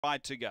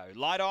Right to go.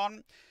 Light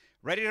on.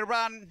 Ready to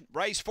run.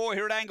 Race 4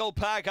 here at Angle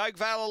Park.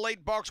 Oakvale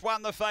Elite Box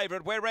 1, the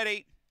favourite. We're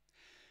ready.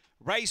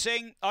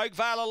 Racing,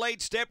 Oakvale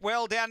Elite step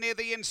well down near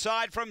the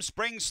inside from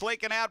Spring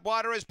Slick, and out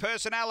wider is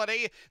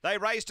Personality. They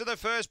race to the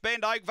first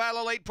bend. Oakvale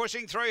Elite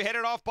pushing through,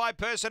 headed off by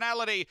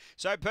Personality.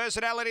 So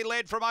Personality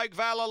led from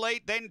Oakvale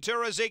Elite, then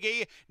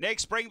Turazigi.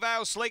 Next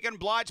Springvale Slick and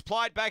Blight's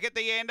Plight back at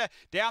the end.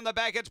 Down the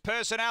back it's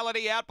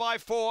Personality out by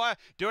 4.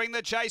 Doing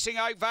the chasing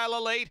Oakvale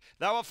Elite.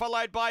 They were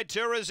followed by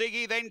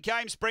Turazigi. Then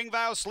came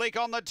Springvale Slick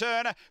on the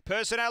turn.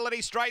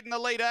 Personality straight in the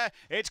leader.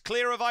 It's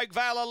clear of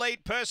Oakvale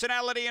Elite.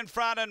 Personality in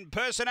front, and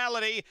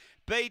Personality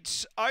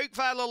beats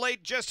Oakvale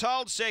Elite, just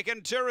holds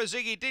second.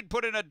 Turazigi did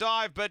put in a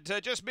dive, but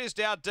just missed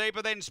out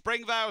deeper. Then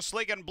Springvale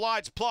Slick and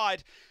Blight's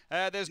Plight.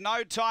 There's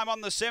no time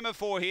on the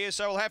semaphore here,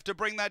 so we'll have to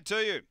bring that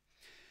to you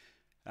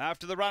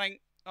after the running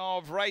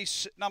of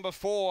race number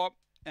 4.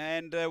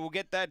 And we'll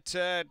get that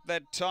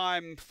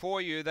time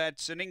for you.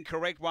 That's an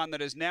incorrect one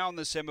that is now on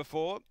the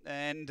semaphore.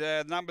 And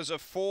the numbers are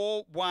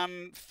 4,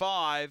 1,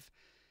 5.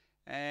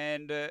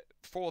 And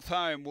fourth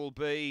home will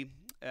be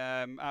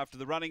after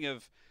the running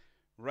of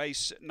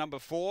race number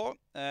 4.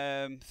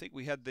 I think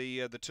we had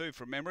the 2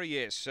 from memory.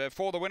 Yes,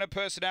 for the winner,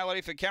 Personality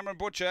for Cameron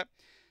Butcher.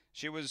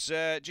 She was,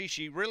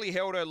 she really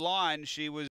held her line. She was